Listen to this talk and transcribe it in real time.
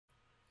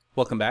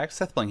Welcome back,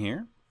 Seth Bling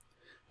here.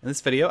 In this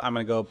video, I'm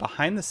going to go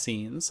behind the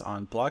scenes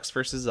on Blocks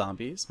vs.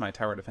 Zombies, my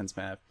tower defense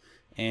map,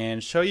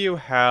 and show you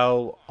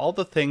how all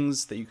the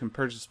things that you can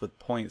purchase with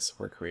points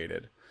were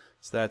created.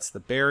 So that's the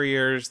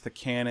barriers, the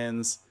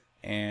cannons,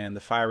 and the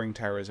firing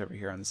towers over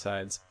here on the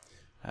sides.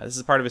 This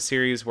is part of a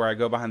series where I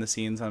go behind the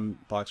scenes on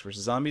Blocks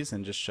vs. Zombies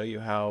and just show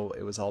you how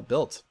it was all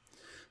built.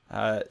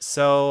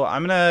 So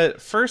I'm going to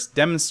first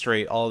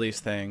demonstrate all these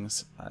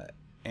things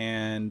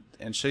and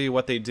show you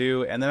what they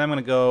do, and then I'm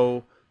going to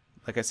go,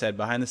 like I said,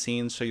 behind the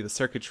scenes, show you the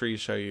circuitry,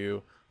 show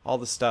you all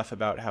the stuff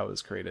about how it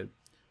was created.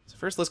 So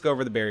first let's go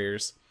over the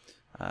barriers.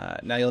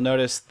 Now you'll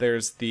notice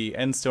there's the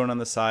end stone on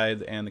the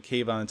side and the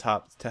cave on the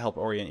top to help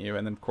orient you,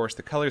 and then of course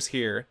the colors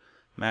here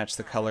match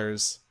the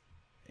colors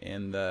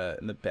in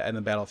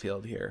the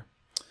battlefield here.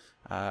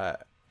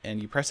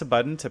 And you press a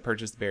button to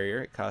purchase the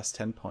barrier. It costs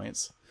 10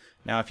 points.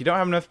 Now if you don't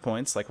have enough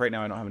points, like right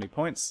now I don't have any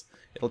points,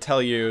 it'll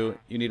tell you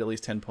you need at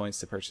least 10 points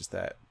to purchase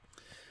that.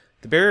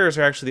 The barriers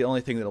are actually the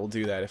only thing that will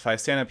do that. If I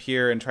stand up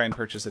here and try and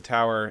purchase a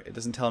tower, it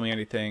doesn't tell me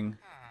anything.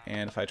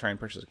 And if I try and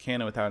purchase a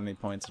cannon without any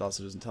points, it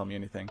also doesn't tell me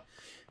anything.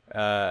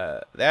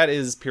 That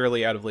is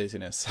purely out of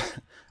laziness.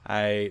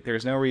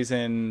 There's no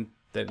reason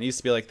that it needs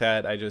to be like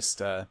that. I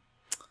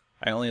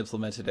only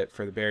implemented it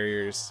for the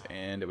barriers,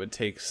 and it would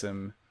take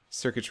some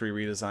circuitry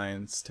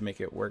redesigns to make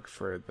it work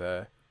for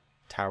the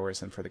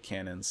towers and for the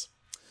cannons.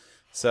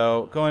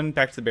 So going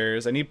back to the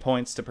barriers, I need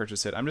points to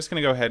purchase it. I'm just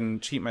going to go ahead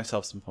and cheat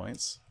myself some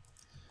points.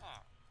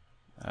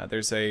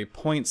 There's a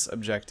points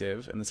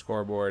objective in the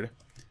scoreboard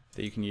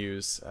that you can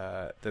use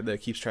that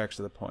keeps track of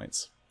the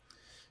points.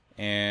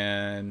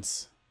 And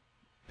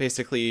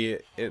basically,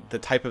 the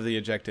type of the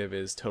objective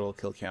is total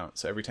kill count.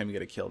 So every time you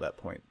get a kill, that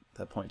point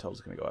total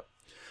is going to go up.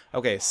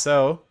 Okay,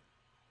 so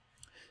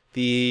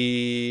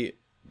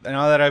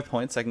now that I have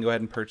points, I can go ahead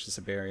and purchase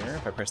a barrier.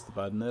 If I press the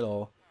button,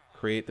 it'll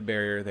create the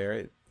barrier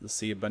there. You'll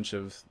see a bunch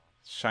of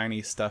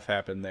shiny stuff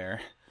happen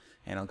there,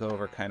 and I'll go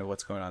over kind of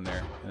what's going on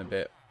there in a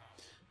bit.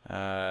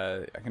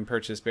 I can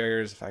purchase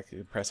barriers if I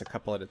could press a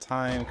couple at a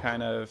time,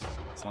 kind of,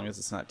 as long as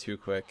it's not too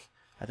quick.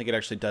 I think it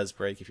actually does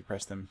break if you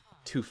press them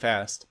too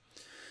fast.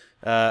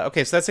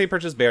 Okay, so that's how you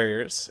purchase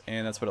barriers,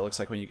 and that's what it looks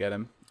like when you get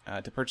them.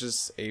 To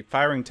purchase a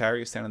firing tower,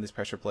 you stand on these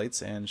pressure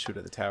plates and shoot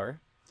at the tower.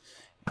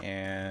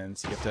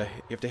 And you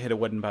have to hit a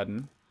wooden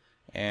button.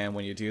 And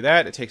when you do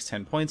that, it takes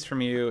 10 points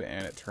from you,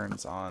 and it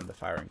turns on the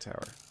firing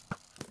tower.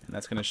 And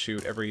that's going to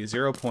shoot every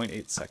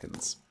 0.8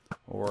 seconds,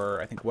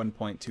 or I think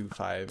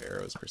 1.25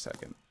 arrows per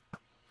second.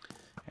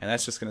 And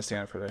that's just going to stay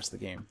on for the rest of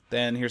the game.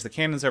 Then here's the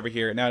cannons over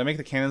here. Now to make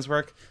the cannons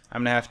work,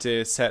 I'm going to have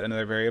to set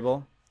another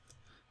variable.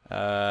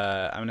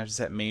 I'm going to have to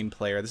set main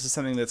player. This is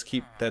something that's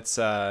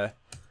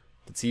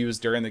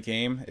used during the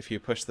game. If you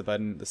push the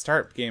button, the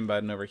start game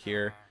button over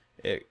here,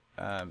 it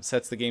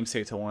sets the game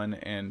state to 1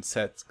 and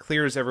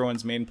clears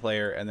everyone's main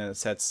player, and then it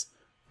sets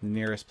the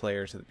nearest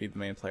player to be the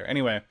main player.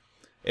 Anyway,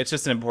 it's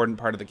just an important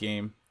part of the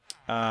game.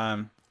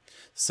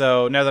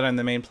 So now that I'm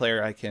the main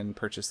player, I can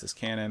purchase this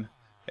cannon.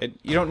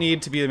 You don't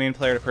need to be the main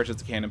player to purchase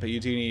the cannon, but you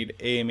do need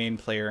a main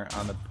player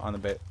on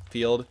the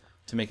field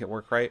to make it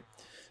work right.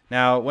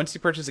 Now, once you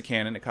purchase a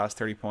cannon, it costs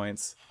 30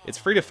 points. It's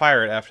free to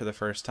fire it after the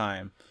first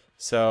time.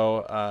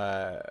 So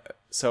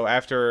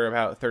after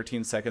about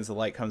 13 seconds, the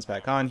light comes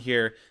back on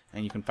here,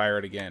 and you can fire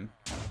it again.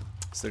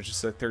 So there's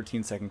just a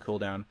 13-second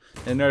cooldown.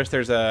 And notice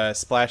there's a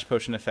splash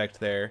potion effect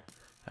there.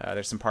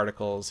 There's some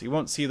particles. You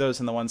won't see those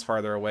in the ones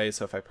farther away,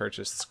 so if I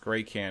purchase this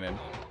gray cannon,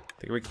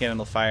 the gray cannon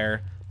will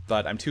fire,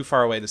 but I'm too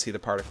far away to see the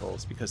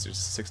particles because there's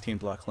a 16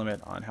 block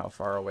limit on how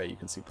far away you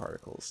can see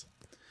particles.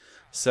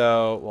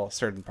 So, well,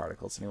 certain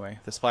particles anyway.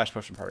 The splash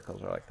potion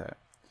particles are like that.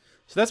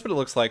 So that's what it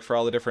looks like for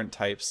all the different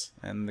types,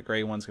 and the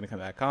gray one's going to come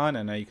back on,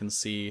 and now you can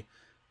see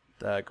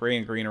the gray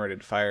and green are ready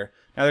to fire.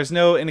 Now there's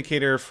no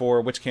indicator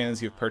for which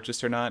cannons you've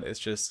purchased or not. It's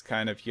just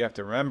kind of you have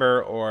to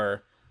remember,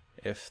 or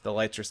if the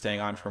lights are staying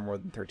on for more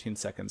than 13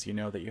 seconds, you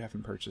know that you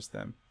haven't purchased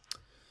them.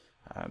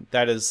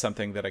 That is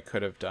something that I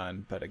could have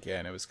done, but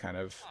again, it was kind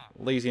of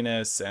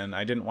laziness, and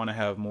I didn't want to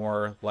have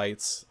more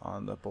lights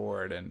on the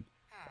board, and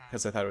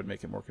because I thought it would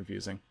make it more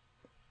confusing.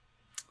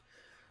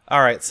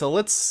 Alright, so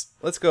let's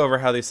go over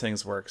how these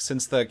things work.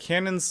 Since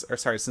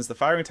the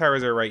firing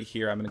towers are right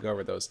here, I'm going to go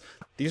over those.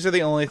 These are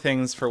the only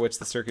things for which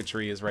the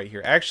circuitry is right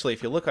here. Actually,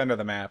 if you look under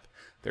the map,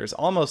 there's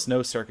almost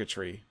no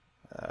circuitry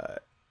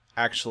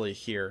actually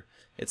here.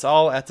 It's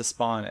all at the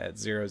spawn at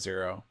 0,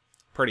 0,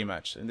 pretty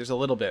much. And there's a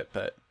little bit,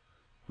 but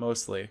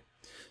mostly.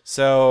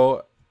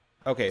 So,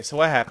 okay, so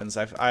what happens?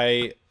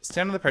 I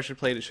stand on the pressure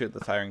plate to shoot at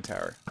the firing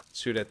tower.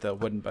 Shoot at the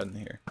wooden button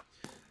here.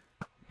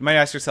 You might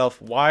ask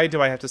yourself, why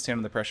do I have to stand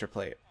on the pressure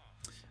plate?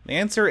 The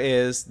answer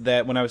is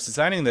that when I was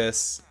designing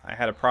this, I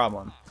had a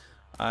problem.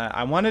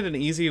 I wanted an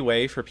easy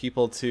way for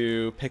people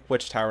to pick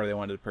which tower they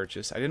wanted to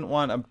purchase. I didn't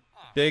want a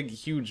big,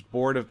 huge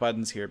board of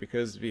buttons here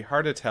because it'd be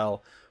hard to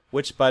tell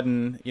which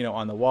button,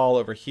 on the wall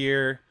over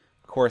here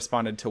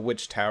corresponded to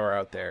which tower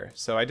out there.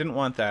 So I didn't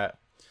want that.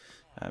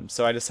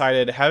 So I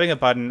decided having a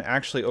button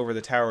actually over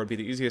the tower would be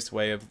the easiest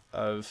way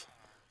of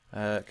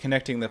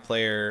connecting the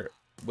player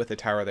with the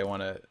tower they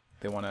want to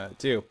they want to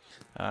do.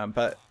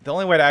 But the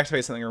only way to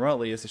activate something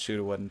remotely is to shoot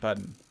a wooden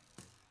button,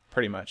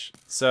 pretty much.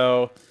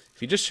 So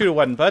if you just shoot a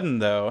wooden button,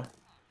 though,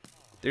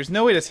 there's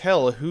no way to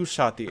tell who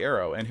shot the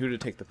arrow and who to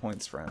take the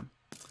points from.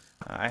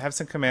 I have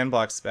some command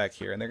blocks back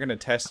here, and they're going to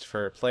test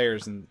for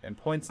players and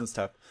points and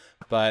stuff,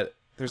 but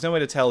there's no way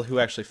to tell who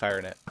actually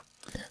fired it.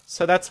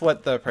 So that's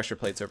what the pressure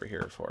plates over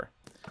here are for.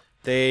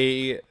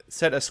 They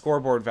set a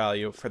scoreboard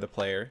value for the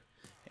player,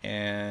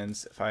 and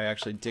if I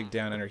actually dig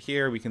down under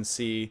here, we can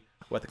see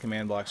what the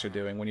command blocks are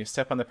doing. When you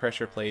step on the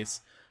pressure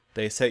plates,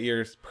 they set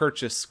your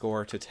purchase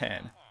score to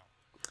 10.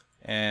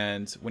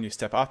 And when you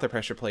step off the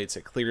pressure plates,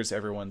 it clears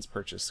everyone's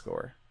purchase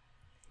score.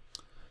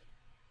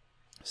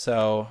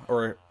 So,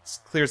 or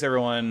clears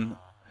everyone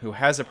who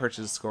has a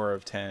purchase score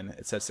of 10,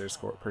 it sets their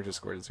purchase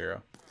score to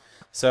 0.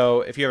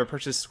 So if you have a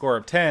purchase score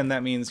of 10,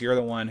 that means you're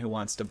the one who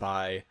wants to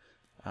buy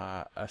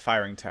a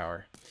firing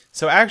tower.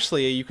 So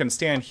actually, you can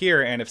stand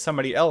here, and if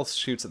somebody else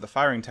shoots at the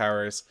firing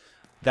towers,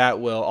 that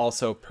will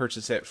also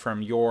purchase it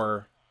from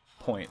your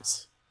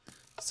points.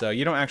 So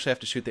you don't actually have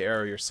to shoot the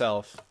arrow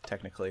yourself,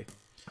 technically.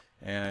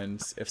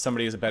 And if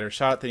somebody is a better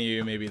shot than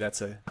you, maybe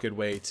that's a good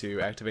way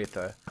to activate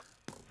the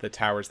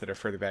towers that are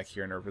further back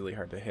here and are really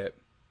hard to hit.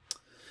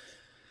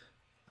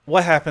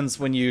 What happens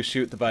when you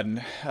shoot the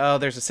button? Oh,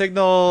 there's a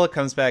signal, it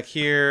comes back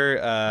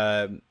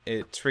here,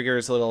 it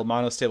triggers a little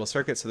monostable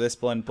circuit, so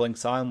this one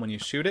blinks on when you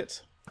shoot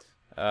it.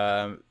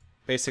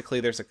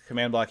 Basically, there's a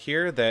command block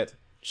here that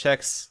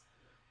checks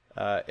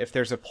if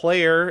there's a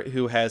player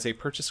who has a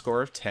purchase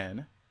score of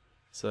 10.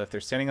 So if they're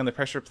standing on the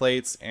pressure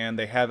plates and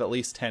they have at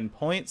least 10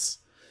 points,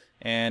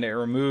 and it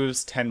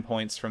removes 10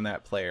 points from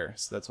that player.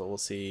 So that's what we'll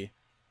see.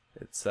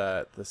 It's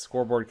the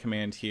scoreboard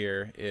command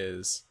here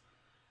is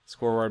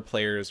scoreboard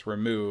players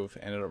remove,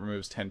 and it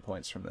removes 10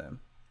 points from them.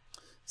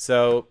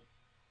 So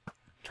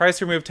tries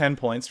to remove 10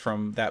 points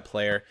from that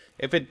player.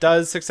 If it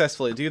does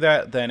successfully do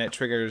that, then it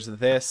triggers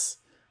this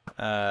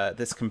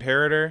this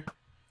comparator,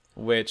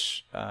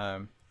 which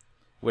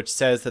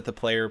says that the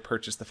player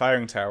purchased the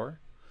firing tower,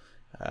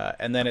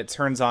 and then it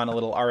turns on a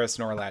little RS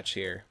NOR latch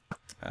here.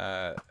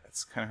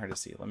 It's kind of hard to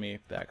see. Let me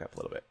back up a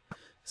little bit.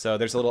 So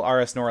there's a little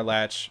RS NOR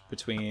latch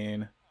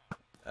between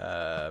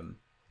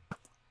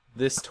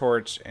this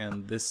torch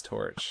and this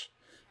torch,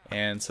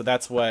 and so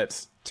that's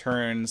what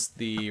turns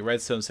the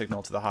redstone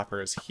signal to the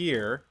hoppers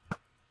here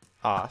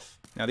off.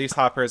 Now these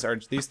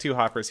two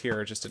hoppers here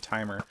are just a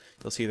timer.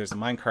 You'll see there's a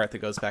minecart that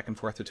goes back and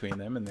forth between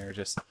them, and they're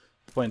just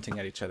pointing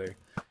at each other.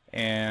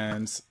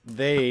 And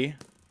they're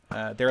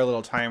a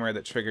little timer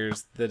that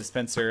triggers the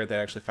dispenser that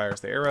actually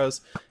fires the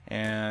arrows.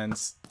 And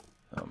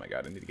oh my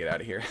god, I need to get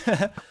out of here.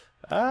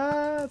 It's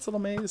a little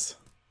maze.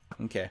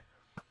 Okay.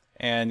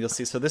 And you'll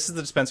see, so this is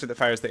the dispenser that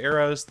fires the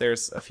arrows.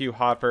 There's a few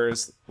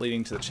hoppers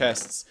leading to the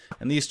chests,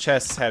 and these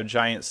chests have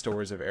giant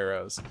stores of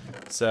arrows.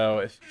 So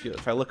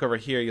if I look over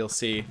here, you'll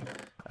see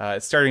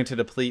it's starting to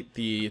deplete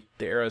the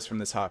arrows from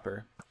this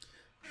hopper,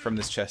 from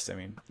this chest, I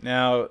mean.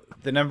 Now,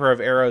 the number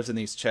of arrows in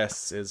these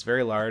chests is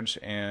very large,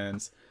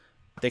 and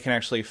they can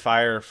actually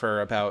fire for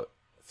about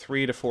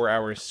 3 to 4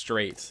 hours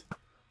straight.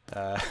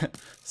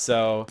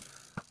 So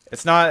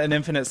it's not an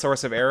infinite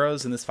source of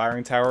arrows in this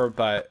firing tower,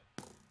 but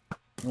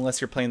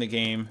unless you're playing the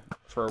game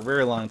for a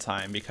very long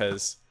time,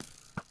 because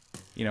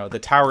you know the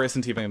tower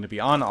isn't even going to be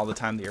on all the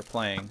time that you're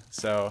playing.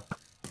 So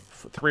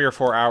 3 or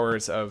 4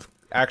 hours of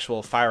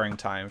actual firing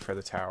time for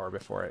the tower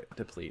before it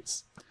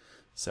depletes.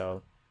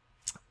 So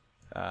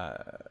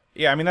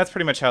yeah, I mean that's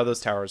pretty much how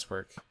those towers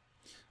work.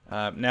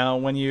 Now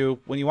when you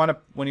want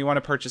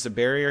to purchase a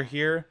barrier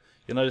here,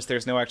 you'll notice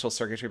there's no actual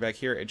circuitry back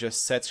here. It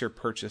just sets your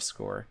purchase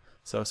score.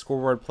 So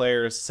scoreboard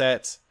players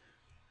set,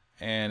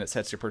 and it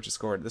sets your purchase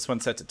score. This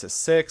one sets it to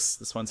 6,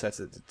 this one sets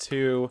it to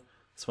 2,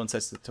 this one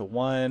sets it to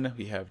 1,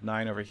 we have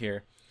 9 over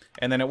here.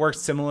 And then it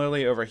works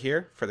similarly over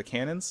here for the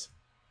cannons.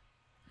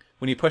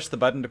 When you push the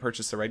button to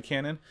purchase the red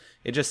cannon,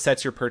 it just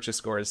sets your purchase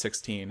score to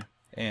 16.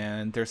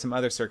 And there's some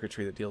other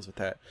circuitry that deals with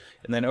that.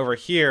 And then over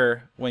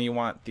here, when you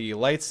want the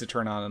lights to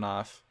turn on and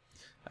off,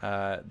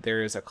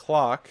 there is a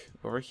clock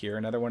over here,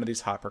 another one of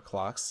these hopper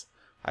clocks.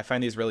 I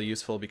find these really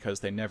useful because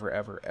they never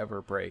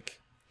ever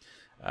break.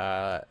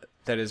 That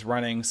is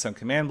running some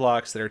command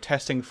blocks that are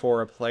testing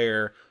for a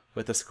player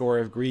with a score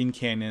of green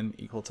cannon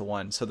equal to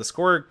 1. So the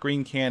score of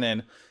green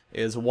cannon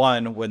is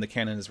 1 when the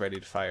cannon is ready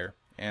to fire.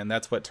 And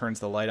that's what turns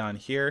the light on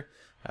here,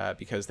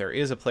 because there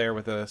is a player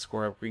with a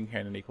score of green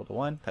cannon equal to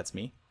 1. That's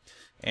me.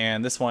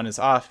 And this one is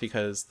off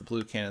because the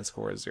blue cannon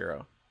score is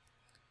 0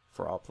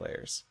 for all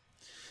players.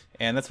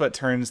 And that's what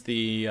turns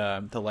the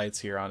lights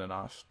here on and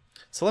off.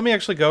 So let me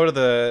actually go to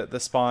the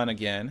spawn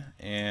again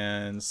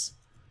and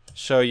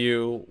show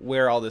you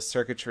where all this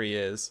circuitry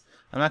is.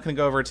 I'm not going to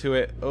go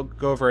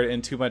over it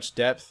in too much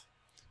depth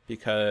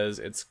because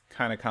it's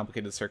kind of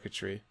complicated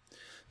circuitry.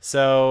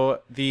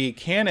 So the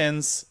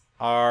cannons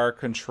are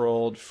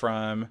controlled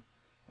from,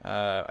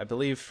 I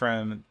believe,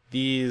 from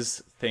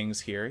these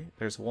things here.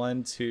 There's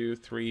 1, 2,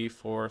 3,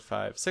 4,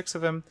 5, 6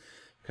 of them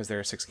because there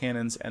are 6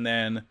 cannons, and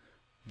then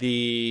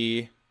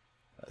the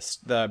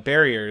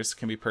barriers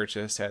can be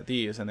purchased at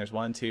these, and there's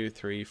 1, 2,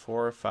 3,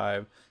 4,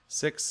 5,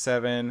 6,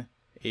 7,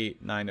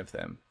 8, 9 of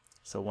them.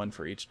 So 1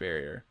 for each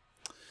barrier.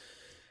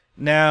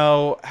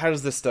 Now, how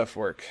does this stuff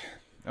work?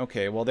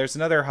 Okay, well, there's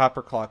another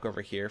hopper clock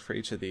over here for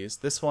each of these.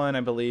 This one,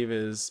 I believe,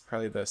 is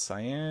probably the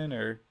cyan,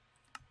 or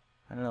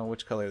I don't know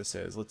which color this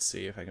is. Let's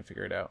see if I can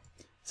figure it out.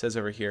 It says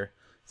over here.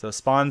 So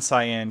spawn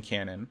cyan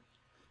cannon.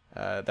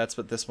 That's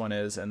what this one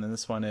is, and then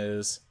this one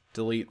is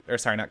delete, or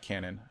sorry, not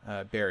cannon,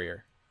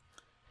 barrier.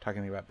 I'm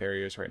talking about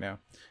barriers right now.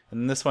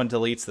 And then this one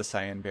deletes the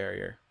cyan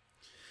barrier.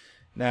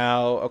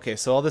 Now, okay,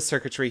 so all this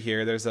circuitry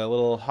here, there's a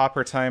little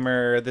hopper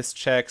timer. This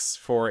checks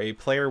for a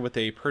player with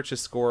a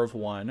purchase score of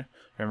 1.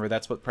 Remember,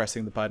 that's what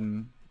pressing the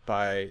button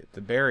by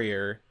the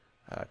barrier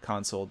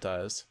console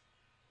does.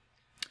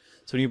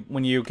 So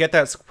when you get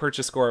that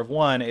purchase score of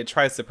 1, it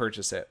tries to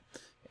purchase it.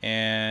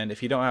 And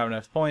if you don't have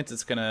enough points,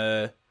 it's going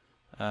to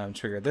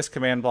trigger this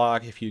command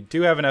block. If you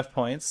do have enough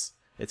points,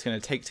 it's going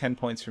to take 10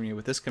 points from you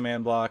with this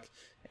command block,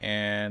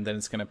 and then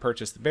it's going to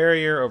purchase the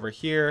barrier over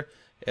here.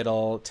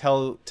 It'll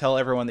tell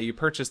everyone that you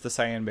purchased the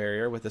cyan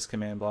barrier with this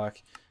command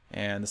block,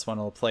 and this one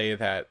will play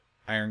that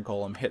iron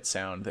golem hit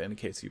sound that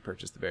indicates you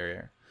purchased the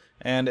barrier.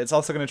 And it's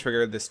also going to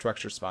trigger this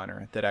structure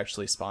spawner that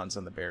actually spawns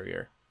on the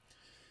barrier.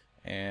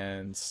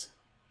 And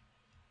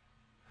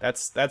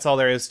that's all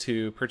there is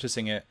to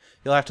purchasing it.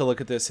 You'll have to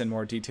look at this in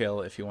more detail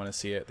if you want to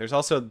see it. There's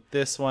also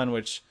this one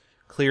which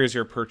clears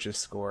your purchase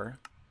score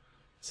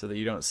so that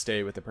you don't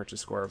stay with the purchase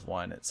score of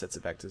 1. It sets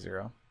it back to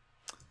 0.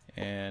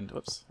 And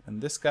whoops,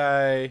 and this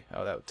guy,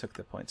 oh, that took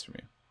the points from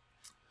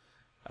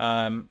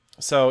you.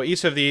 So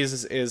each of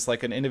these is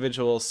like an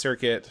individual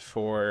circuit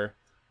for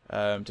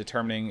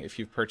determining if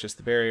you've purchased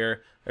the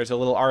barrier. There's a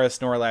little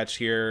RS NOR latch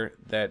here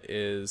that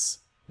is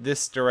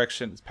this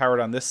direction. It's powered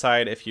on this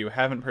side if you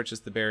haven't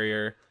purchased the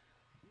barrier,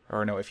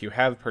 or no, if you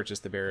have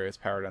purchased the barrier, it's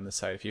powered on this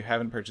side. If you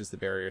haven't purchased the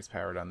barrier, it's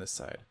powered on this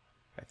side,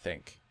 I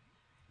think.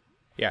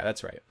 Yeah,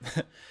 that's right.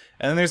 And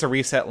then there's a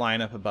reset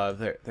line up above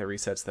that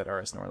resets that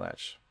RS NOR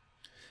latch.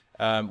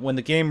 When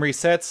the game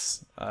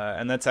resets,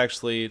 and that's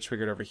actually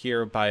triggered over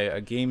here by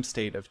a game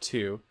state of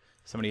 2.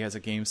 Somebody has a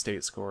game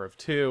state score of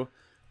 2.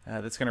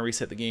 That's going to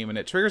reset the game, and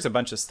it triggers a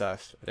bunch of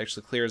stuff. It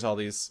actually clears all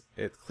these.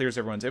 It clears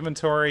everyone's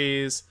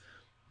inventories.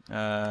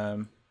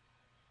 It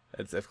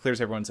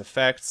clears everyone's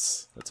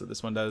effects. That's what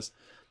this one does.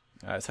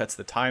 It sets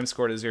the time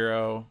score to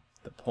 0,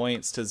 the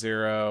points to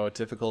 0,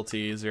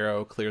 difficulty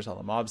 0. Clears all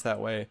the mobs that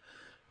way.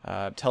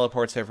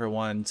 Teleports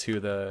everyone to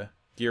the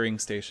gearing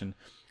station.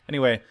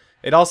 Anyway.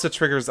 It also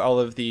triggers all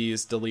of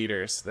these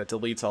deleters that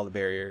deletes all the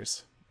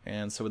barriers,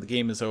 and so when the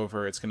game is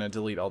over, it's going to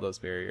delete all those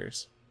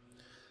barriers.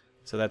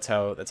 So that's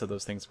how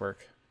those things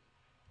work.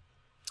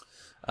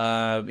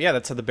 Yeah,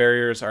 that's how the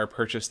barriers are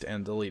purchased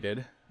and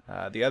deleted.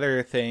 The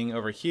other thing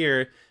over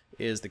here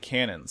is the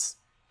cannons.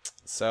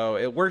 So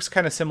it works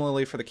kind of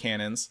similarly for the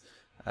cannons.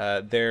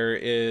 There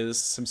is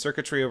some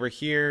circuitry over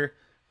here.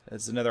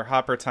 There's another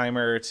hopper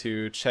timer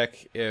to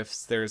check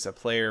if there's a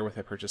player with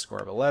a purchase score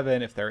of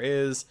 11. If there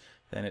is,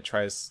 then it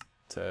tries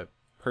to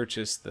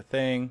purchase the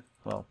thing.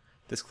 Well,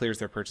 this clears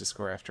their purchase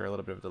score after a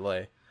little bit of a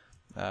delay,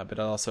 but it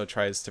also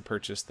tries to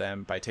purchase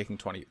them by taking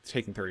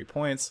 30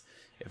 points.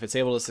 If it's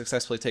able to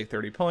successfully take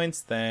 30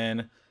 points,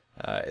 then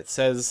it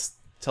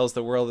tells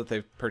the world that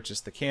they've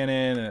purchased the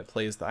cannon, and it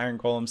plays the iron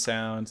golem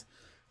sound.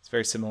 It's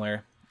very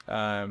similar,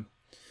 and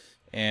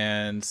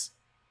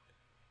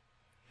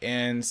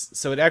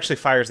so it actually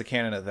fires the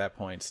cannon at that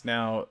point.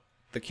 Now,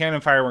 the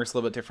cannon fire works a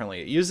little bit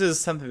differently. It uses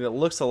something that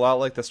looks a lot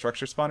like the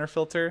structure spawner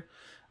filter,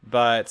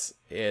 but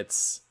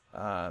it's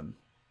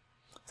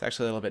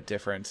actually a little bit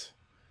different.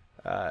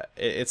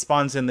 It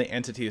spawns in the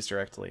entities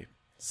directly.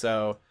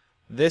 So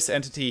this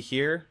entity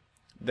here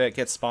that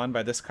gets spawned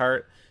by this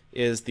cart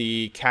is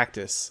the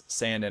cactus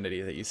sand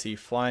entity that you see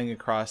flying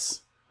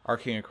across,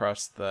 arcing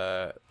across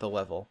the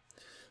level.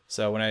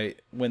 So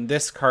when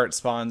this cart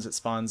spawns, it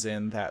spawns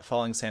in that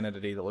falling sand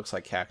entity that looks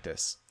like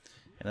cactus.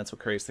 And that's what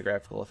creates the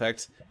graphical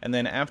effect. And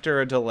then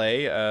after a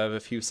delay of a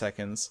few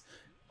seconds,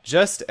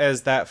 just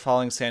as that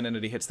falling sand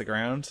entity hits the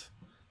ground,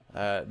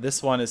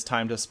 this one is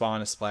timed to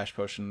spawn a splash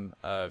potion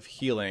of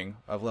healing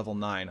of level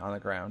 9 on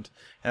the ground.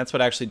 And that's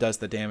what actually does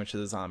the damage to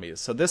the zombies.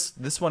 So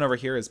this one over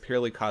here is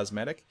purely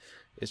cosmetic.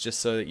 It's just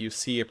so that you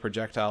see a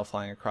projectile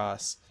flying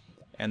across.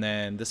 And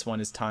then this one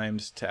is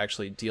timed to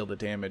actually deal the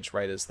damage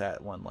right as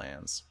that one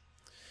lands.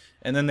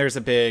 And then there's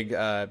a big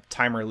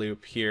timer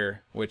loop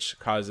here, which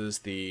causes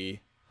the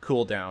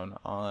cooldown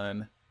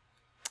on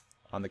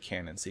the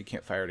cannon, so you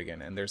can't fire it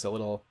again. And there's a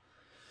little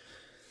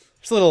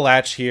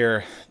latch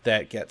here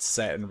that gets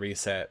set and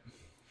reset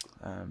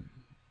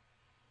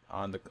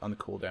on the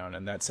cooldown,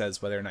 and that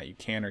says whether or not you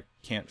can or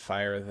can't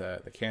fire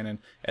the cannon.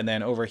 And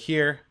then over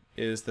here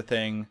is the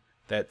thing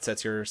that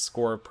sets your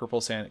score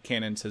purple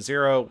cannon to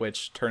 0,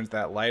 which turns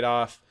that light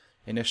off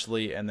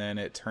initially, and then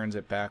it turns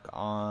it back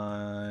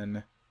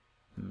on.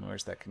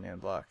 Where's that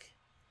command block?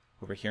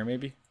 Over here,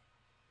 maybe?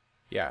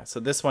 Yeah, so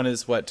this one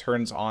is what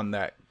turns on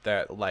that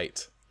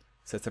light.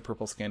 Sets the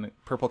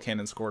purple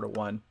cannon score to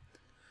 1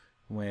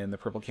 when the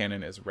purple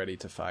cannon is ready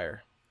to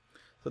fire.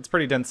 So it's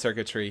pretty dense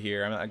circuitry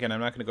here. Again, I'm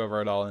not going to go over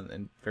it all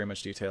in very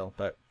much detail,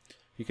 but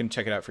you can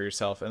check it out for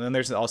yourself. And then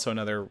there's also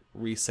another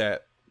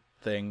reset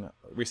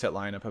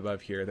line up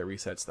above here that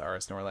resets the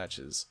RS NOR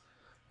latches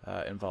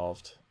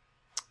involved,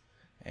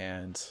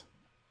 and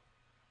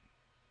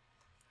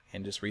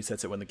just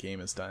resets it when the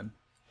game is done.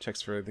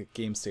 Checks for the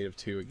game state of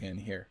 2 again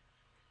here.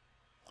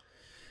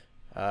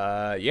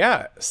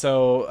 Yeah,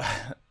 so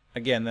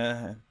again,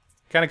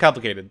 kind of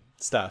complicated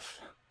stuff.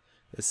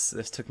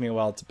 This took me a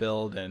while to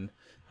build, and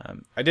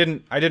I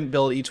didn't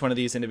build each one of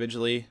these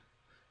individually.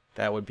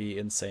 That would be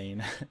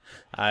insane.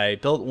 I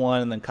built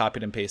one and then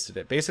copied and pasted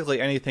it. Basically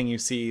anything you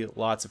see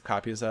lots of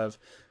copies of,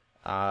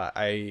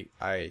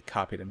 I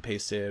copied and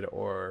pasted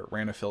or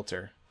ran a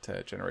filter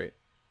to generate.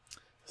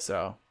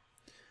 So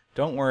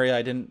don't worry,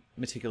 I didn't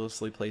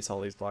meticulously place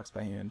all these blocks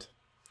by hand.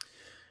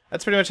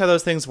 That's pretty much how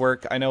those things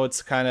work. I know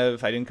it's kind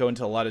of, I didn't go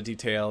into a lot of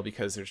detail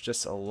because there's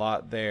just a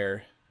lot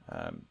there.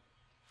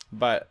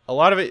 But a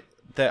lot of it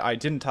that I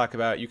didn't talk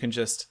about, you can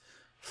just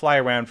fly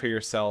around for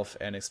yourself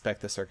and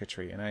expect the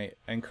circuitry. And I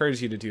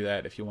encourage you to do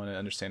that if you want to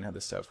understand how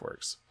this stuff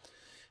works.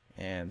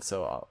 And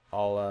so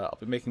I'll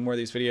be making more of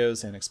these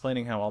videos and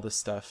explaining how all this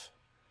stuff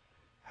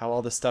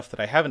that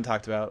I haven't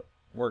talked about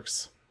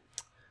works.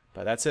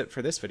 But that's it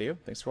for this video.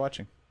 Thanks for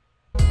watching.